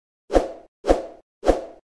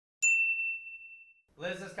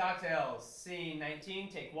Liz's cocktails, scene 19,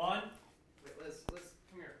 take 1. Wait, Liz,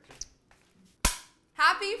 come here.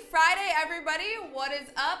 Happy Friday, everybody. What is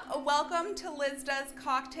up? Welcome to Liz Does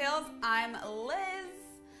Cocktails. I'm Liz.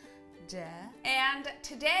 And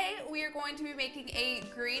today we are going to be making a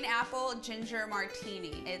green apple ginger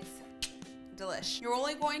martini. It's delish. You're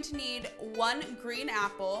only going to need 1 green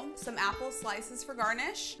apple, some apple slices for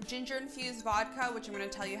garnish, ginger infused vodka, which I'm going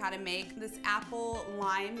to tell you how to make, this apple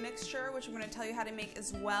lime mixture, which I'm going to tell you how to make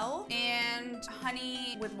as well, and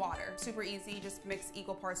honey with water. Super easy. Just mix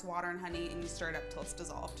equal parts water and honey and you stir it up till it's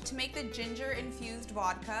dissolved. To make the ginger infused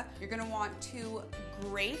vodka, you're going to want to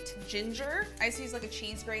grate ginger. I used to use like a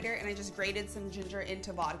cheese grater and I just grated some ginger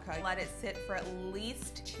into vodka. Let it sit for at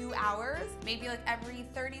least 2 hours, maybe like every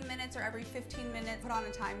 30 minutes or every 15 minutes, put on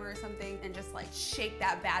a timer or something and just like shake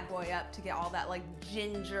that bad boy up to get all that like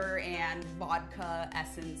ginger and vodka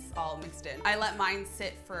essence all mixed in. I let mine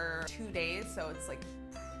sit for 2 days, so it's like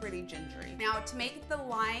pretty gingery. Now to make the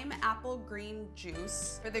lime apple green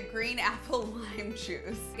juice, for the green apple lime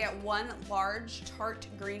juice, get 1 large tart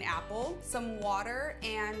green apple, some water,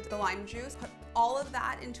 and the lime juice. Put all of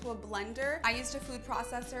that into a blender. I used a food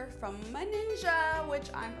processor from my Ninja, which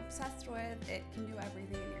I'm obsessed with. It can do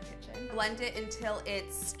everything in your kitchen. Blend it until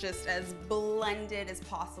it's just as blended as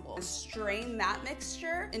possible. Strain that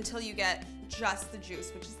mixture until you get just the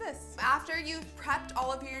juice, which is this. After you've prepped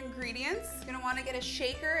all of your ingredients, you're gonna wanna get a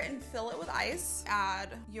shaker and fill it with ice. Add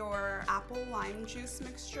your apple lime juice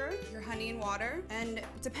mixture, your honey and water, and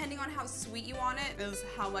depending on how sweet you want it is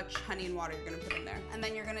how much honey and water you're gonna put in there. And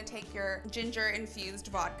then you're gonna take your ginger infused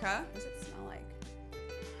vodka. What does it smell like?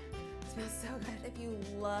 It smells so good. If you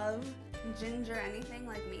love ginger anything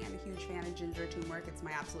like me, I'm a huge fan of ginger turmeric. It's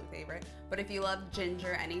my absolute favorite. But if you love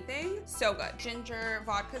ginger anything, so good. Ginger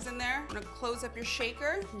vodka's in there. I'm gonna close up your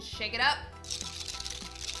shaker and shake it up.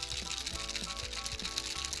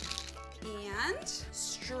 And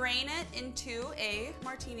strain it into a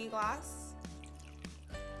martini glass.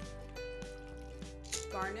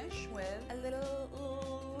 Garnish with a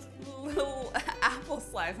little apple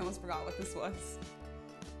slice. I almost forgot what this was.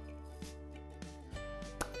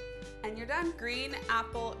 And you're done. Green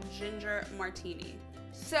apple ginger martini.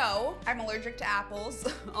 So, I'm allergic to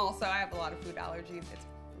apples. Also, I have a lot of food allergies.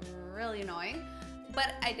 It's really annoying.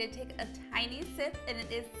 But I did take a tiny sip and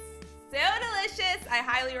it is so delicious. I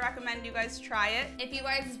highly recommend you guys try it. If you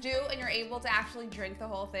guys do and you're able to actually drink the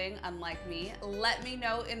whole thing, unlike me, let me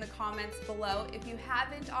know in the comments below. If you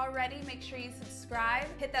haven't already, make sure you subscribe,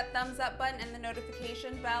 hit that thumbs up button and the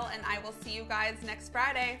notification bell, and I will see you guys next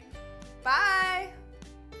Friday. Bye.